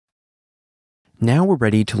Now we're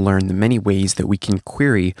ready to learn the many ways that we can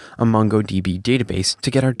query a MongoDB database to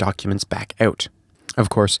get our documents back out. Of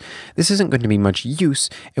course, this isn't going to be much use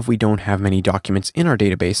if we don't have many documents in our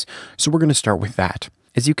database, so we're going to start with that.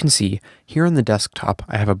 As you can see, here on the desktop,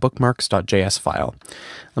 I have a bookmarks.js file.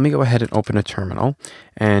 Let me go ahead and open a terminal,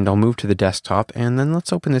 and I'll move to the desktop, and then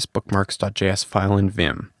let's open this bookmarks.js file in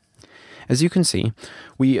Vim. As you can see,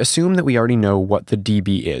 we assume that we already know what the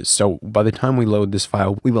DB is, so by the time we load this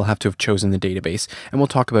file, we will have to have chosen the database, and we'll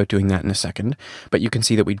talk about doing that in a second. But you can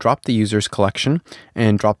see that we dropped the users collection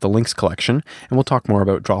and dropped the links collection, and we'll talk more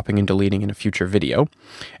about dropping and deleting in a future video.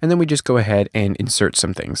 And then we just go ahead and insert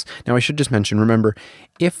some things. Now I should just mention, remember,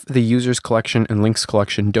 if the users collection and links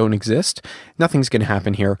collection don't exist, nothing's going to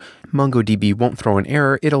happen here. MongoDB won't throw an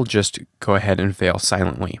error, it'll just go ahead and fail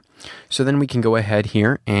silently. So then we can go ahead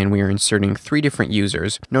here and we are inserting 3 different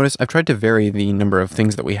users. Notice I've tried to vary the number of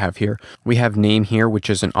things that we have here. We have name here,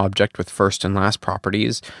 which is an object with first and last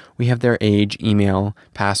properties. We have their age, email,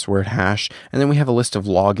 password, hash, and then we have a list of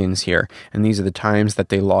logins here. And these are the times that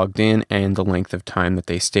they logged in and the length of time that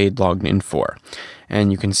they stayed logged in for.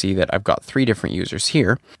 And you can see that I've got 3 different users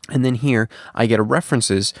here. And then here I get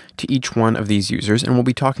references to each one of these users, and we'll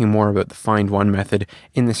be talking more about the find one method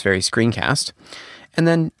in this very screencast. And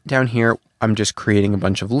then down here, I'm just creating a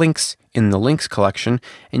bunch of links in the links collection,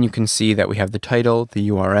 and you can see that we have the title, the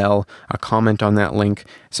URL, a comment on that link,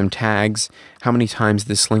 some tags, how many times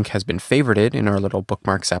this link has been favorited in our little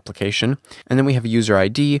bookmarks application, and then we have a user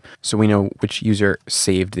ID, so we know which user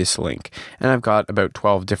saved this link. And I've got about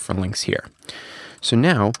 12 different links here. So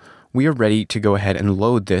now, we are ready to go ahead and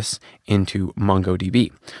load this into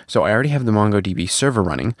MongoDB. So I already have the MongoDB server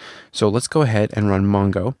running. So let's go ahead and run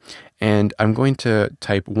Mongo. And I'm going to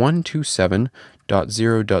type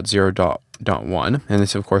 127.0.0.1. And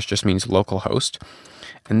this, of course, just means localhost.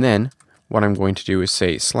 And then what I'm going to do is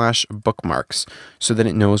say /bookmarks so that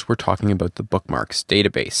it knows we're talking about the bookmarks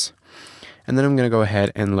database. And then I'm going to go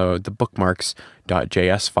ahead and load the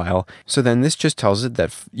bookmarks.js file. So then this just tells it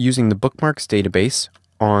that using the bookmarks database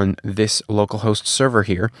on this localhost server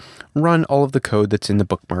here, run all of the code that's in the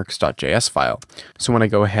bookmarks.js file. So when I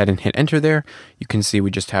go ahead and hit enter there, you can see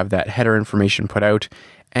we just have that header information put out,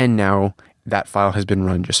 and now that file has been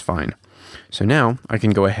run just fine. So now I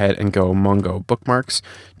can go ahead and go Mongo bookmarks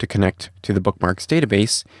to connect to the bookmarks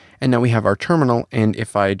database, and now we have our terminal, and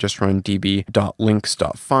if I just run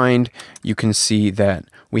db.links.find, you can see that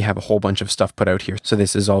we have a whole bunch of stuff put out here. So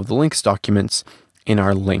this is all of the links documents in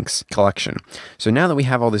our links collection. So now that we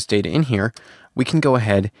have all this data in here, we can go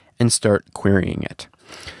ahead and start querying it.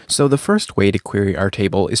 So the first way to query our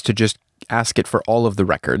table is to just ask it for all of the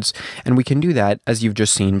records. And we can do that, as you've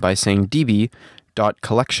just seen, by saying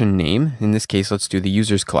db.collection name. In this case, let's do the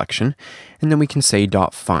users collection. And then we can say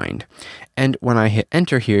 .find. And when I hit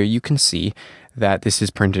enter here, you can see that this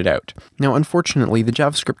is printed out. Now, unfortunately, the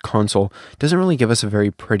JavaScript console doesn't really give us a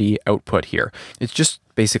very pretty output here. It's just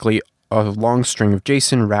basically a long string of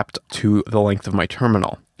JSON wrapped to the length of my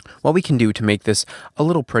terminal. What we can do to make this a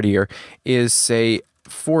little prettier is say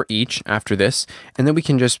for each after this, and then we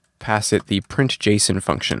can just pass it the print JSON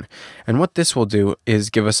function. And what this will do is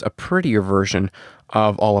give us a prettier version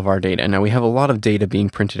of all of our data. Now we have a lot of data being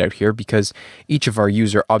printed out here because each of our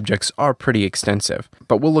user objects are pretty extensive,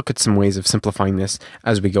 but we'll look at some ways of simplifying this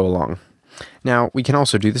as we go along. Now, we can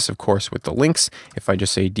also do this, of course, with the links. If I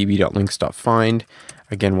just say db.links.find,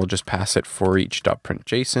 again, we'll just pass it for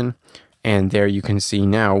each.printJSON. And there you can see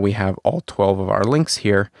now we have all 12 of our links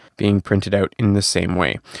here being printed out in the same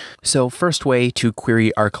way. So first way to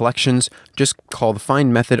query our collections, just call the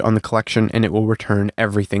find method on the collection and it will return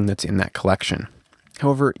everything that's in that collection.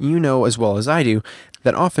 However, you know as well as I do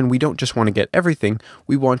that often we don't just want to get everything,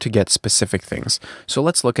 we want to get specific things. So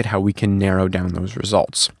let's look at how we can narrow down those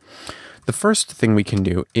results. The first thing we can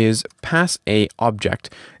do is pass a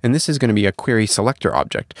object, and this is going to be a query selector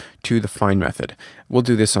object, to the find method. We'll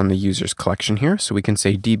do this on the users collection here, so we can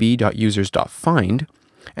say db.users.find,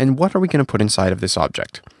 and what are we going to put inside of this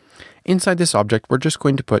object? Inside this object, we're just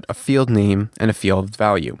going to put a field name and a field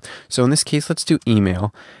value. So in this case, let's do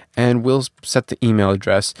email, and we'll set the email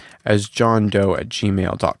address as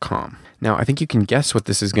johndoe@gmail.com. Now, I think you can guess what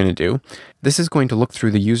this is going to do. This is going to look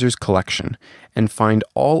through the user's collection and find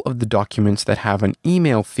all of the documents that have an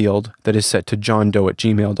email field that is set to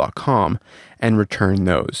johndoe@gmail.com and return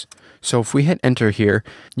those. So if we hit enter here,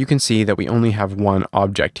 you can see that we only have one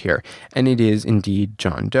object here, and it is indeed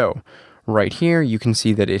John Doe. Right here, you can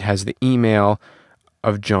see that it has the email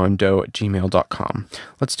of johndoe@gmail.com.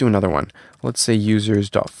 Let's do another one. Let's say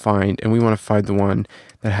users.find, and we want to find the one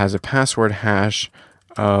that has a password hash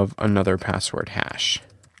of another password hash.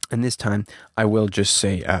 And this time, I will just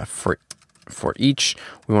say for each,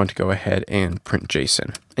 we want to go ahead and print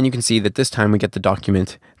JSON. And you can see that this time we get the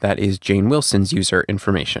document that is Jane Wilson's user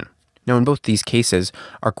information. Now in both these cases,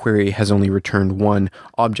 our query has only returned one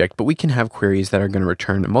object, but we can have queries that are going to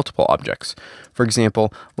return multiple objects. For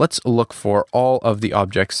example, let's look for all of the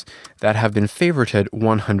objects that have been favorited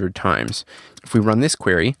 100 times. If we run this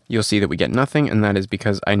query, you'll see that we get nothing, and that is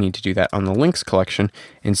because I need to do that on the links collection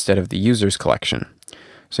instead of the users collection.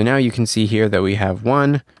 So now you can see here that we have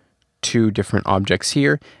two different objects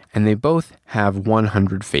here, and they both have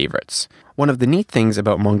 100 favorites. One of the neat things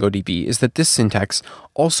about MongoDB is that this syntax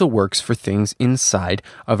also works for things inside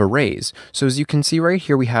of arrays. So as you can see right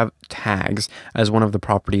here, we have tags as one of the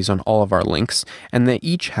properties on all of our links, and they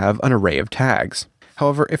each have an array of tags.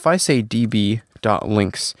 However, if I say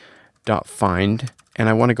db.links.find, and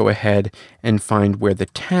I want to go ahead and find where the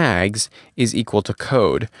tags is equal to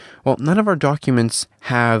code, well, none of our documents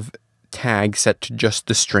have tags set to just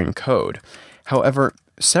the string code. However,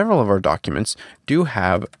 several of our documents do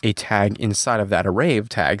have a tag inside of that array of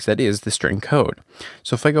tags that is the string code.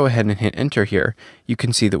 So if I go ahead and hit enter here, you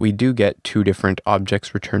can see that we do get two different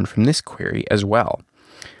objects returned from this query as well.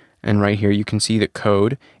 And right here you can see that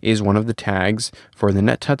code is one of the tags for the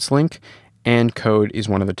NetTuts link, and code is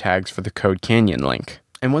one of the tags for the Code Canyon link.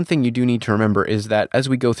 And one thing you do need to remember is that as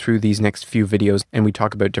we go through these next few videos and we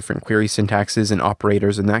talk about different query syntaxes and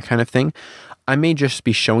operators and that kind of thing, I may just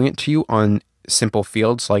be showing it to you on simple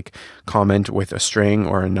fields like comment with a string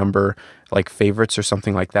or a number like favorites or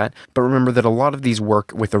something like that. But remember that a lot of these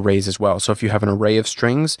work with arrays as well. So if you have an array of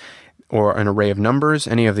strings or an array of numbers,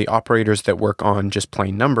 any of the operators that work on just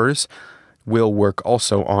plain numbers will work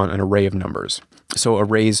also on an array of numbers. So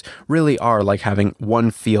arrays really are like having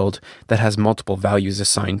one field that has multiple values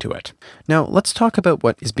assigned to it. Now let's talk about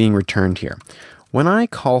what is being returned here. When I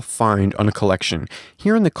call find on a collection,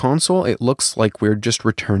 here in the console, it looks like we're just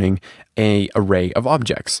returning an array of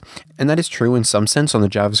objects. And that is true in some sense on the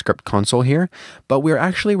JavaScript console here, but we're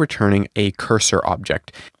actually returning a cursor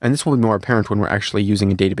object. And this will be more apparent when we're actually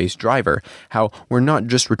using a database driver, how we're not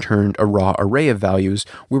just returned a raw array of values,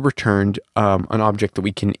 we returned an object that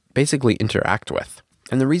we can basically interact with.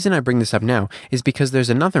 And the reason I bring this up now is because there's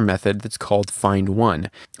another method that's called find1.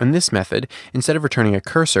 And this method, instead of returning a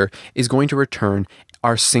cursor, is going to return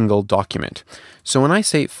our single document. So when I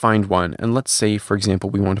say find1, and let's say, for example,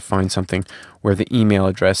 we want to find something where the email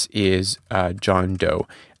address is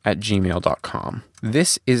johndoe@gmail.com.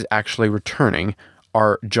 This is actually returning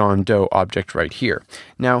our John Doe object right here.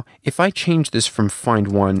 Now, if I change this from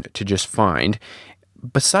find1 to just find,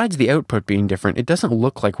 besides the output being different, it doesn't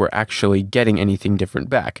look like we're actually getting anything different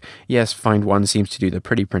back. Yes, find1 seems to do the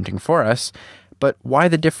pretty printing for us, but why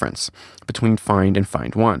the difference between find and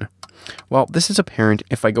find1? Well, this is apparent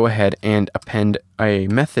if I go ahead and append a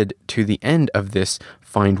method to the end of this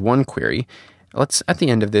find1 query. Let's, at the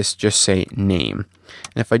end of this, just say name.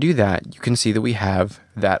 And if I do that, you can see that we have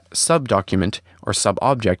that sub-document or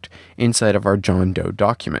sub-object inside of our John Doe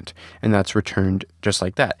document. And that's returned just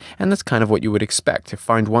like that. And that's kind of what you would expect. If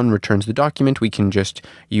find1 returns the document, we can just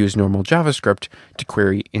use normal JavaScript to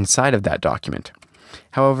query inside of that document.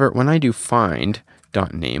 However, when I do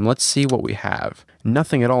find.name, let's see what we have.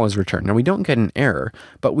 Nothing at all is returned. Now we don't get an error,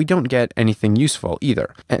 but we don't get anything useful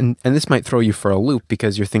either. And this might throw you for a loop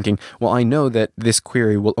because you're thinking, well, I know that this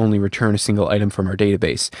query will only return a single item from our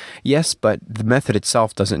database. Yes, but the method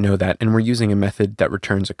itself doesn't know that, and we're using a method that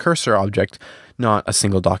returns a cursor object, not a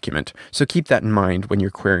single document. So keep that in mind when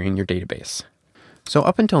you're querying your database. So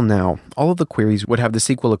up until now, all of the queries would have the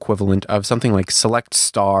SQL equivalent of something like select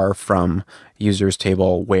star from users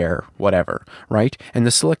table where whatever, right? And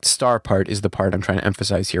the select star part is the part I'm trying to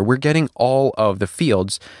emphasize here. We're getting all of the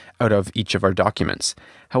fields out of each of our documents.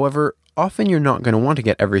 However, often you're not going to want to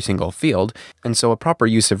get every single field, and so a proper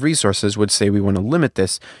use of resources would say we want to limit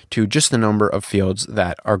this to just the number of fields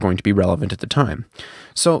that are going to be relevant at the time.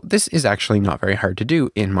 So this is actually not very hard to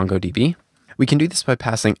do in MongoDB. We can do this by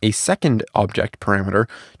passing a second object parameter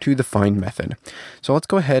to the find method. So let's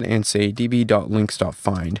go ahead and say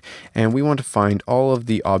db.links.find, and we want to find all of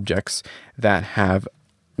the objects that have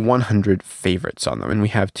 100 favorites on them. And we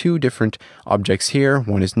have two different objects here.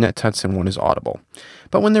 One is NetTuts and one is Audible.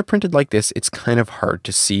 But when they're printed like this, it's kind of hard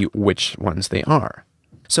to see which ones they are.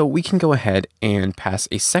 So we can go ahead and pass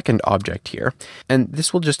a second object here, and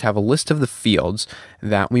this will just have a list of the fields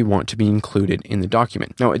that we want to be included in the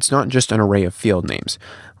document. Now, it's not just an array of field names.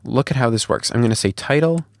 Look at how this works. I'm going to say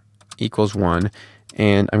title equals 1,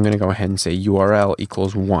 and I'm going to go ahead and say URL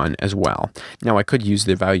equals 1 as well. Now, I could use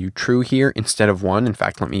the value true here instead of 1. In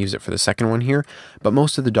fact, let me use it for the second one here. But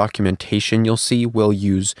most of the documentation you'll see will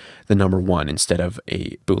use the number 1 instead of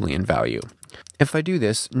a Boolean value. If I do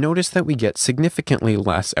this, notice that we get significantly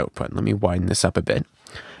less output. Let me widen this up a bit.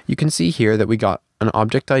 You can see here that we got an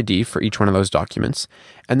object ID for each one of those documents,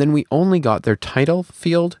 and then we only got their title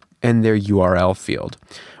field and their URL field.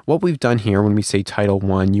 What we've done here when we say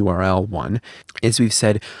title1, URL1, is we've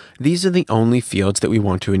said these are the only fields that we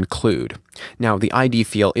want to include. Now, the ID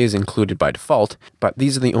field is included by default, but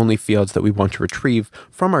these are the only fields that we want to retrieve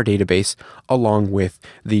from our database along with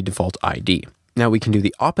the default ID. Now we can do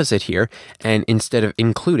the opposite here, and instead of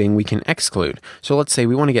including, we can exclude. So let's say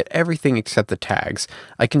we want to get everything except the tags.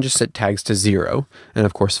 I can just set tags to 0, and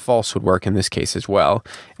of course false would work in this case as well.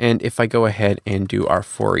 And if I go ahead and do our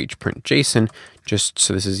for each print JSON, just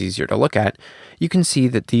so this is easier to look at, you can see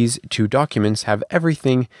that these two documents have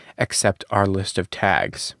everything except our list of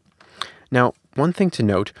tags. Now, one thing to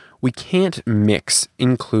note, we can't mix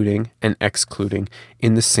including and excluding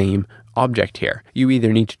in the same object here. You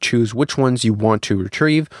either need to choose which ones you want to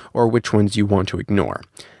retrieve or which ones you want to ignore.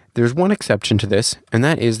 There's one exception to this, and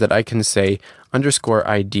that is that I can say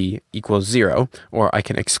 _ID equals 0, or I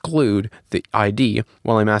can exclude the ID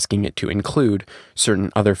while I'm asking it to include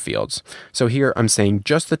certain other fields. So here I'm saying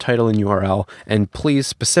just the title and URL, and please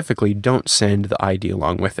specifically don't send the ID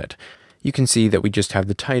along with it. You can see that we just have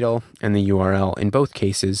the title and the URL in both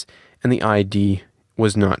cases, and the ID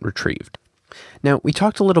was not retrieved. Now, we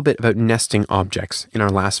talked a little bit about nesting objects in our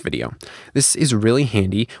last video. This is really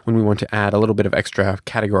handy when we want to add a little bit of extra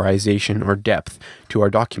categorization or depth to our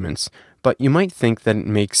documents, but you might think that it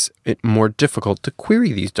makes it more difficult to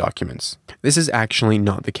query these documents. This is actually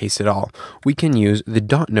not the case at all. We can use the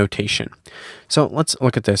dot notation. So let's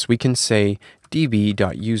look at this. We can say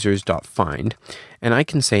db.users.find, and I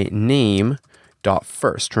can say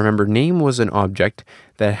name.first. Remember, name was an object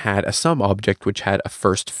that had a sub-object which had a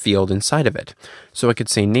first field inside of it. So I could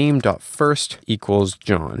say name.first equals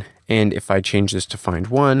John. And if I change this to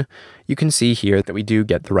find1, you can see here that we do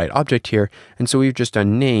get the right object here. And so we've just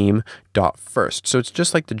done name.first. So it's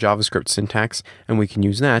just like the JavaScript syntax, and we can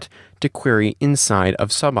use that to query inside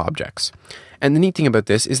of sub-objects. And the neat thing about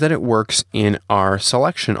this is that it works in our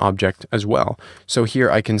selection object as well. So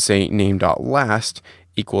here I can say name.last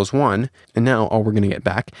equals 1, and now all we're going to get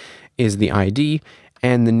back is the ID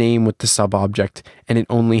and the name with the sub-object, and it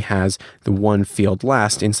only has the one field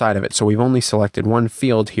last inside of it. So we've only selected one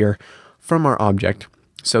field here from our object.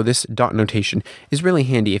 So this dot notation is really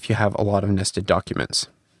handy if you have a lot of nested documents.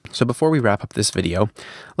 So before we wrap up this video,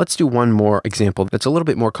 let's do one more example that's a little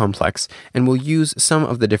bit more complex, and we'll use some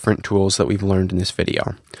of the different tools that we've learned in this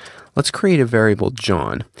video. Let's create a variable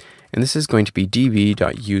John, and this is going to be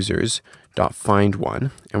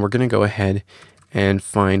db.users.find1, and we're going to go ahead and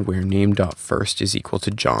find where name.first is equal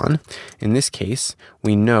to John. In this case,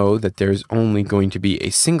 we know that there's only going to be a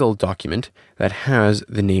single document that has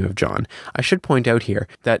the name of John. I should point out here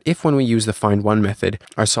that if when we use the find1 method,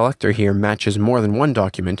 our selector here matches more than one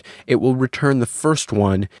document, it will return the first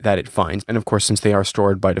one that it finds. And of course, since they are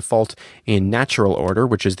stored by default in natural order,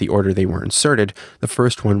 which is the order they were inserted, the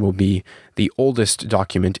first one will be the oldest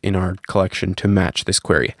document in our collection to match this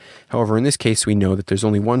query. However, in this case, we know that there's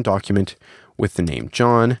only one document with the name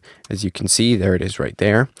John. As you can see, there it is right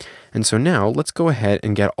there. And so now let's go ahead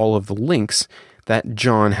and get all of the links that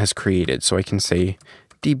John has created. So I can say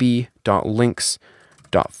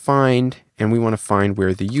db.links.find, and we want to find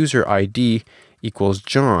where the user ID equals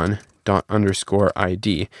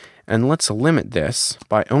John._ID. And let's limit this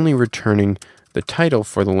by only returning the title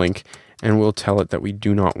for the link, and we'll tell it that we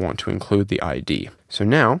do not want to include the ID. So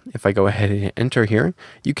now, if I go ahead and enter here,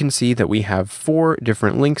 you can see that we have 4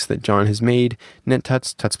 different links that John has made: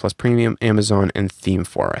 NetTuts, Tuts Plus Premium, Amazon, and Theme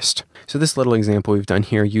Forest. So this little example we've done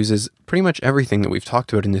here uses pretty much everything that we've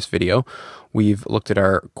talked about in this video. We've looked at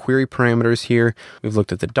our query parameters here, we've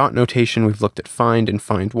looked at the dot notation, we've looked at find and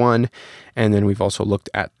find1, and then we've also looked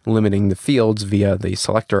at limiting the fields via the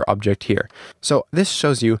selector object here. So this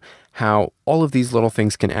shows you how all of these little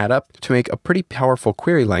things can add up to make a pretty powerful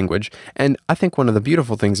query language. And I think one of the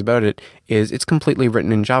beautiful things about it is it's completely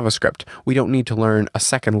written in JavaScript. We don't need to learn a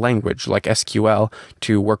second language like SQL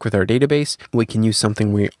to work with our database. We can use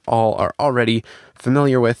something we all are already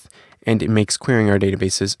familiar with, and it makes querying our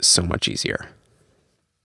databases so much easier.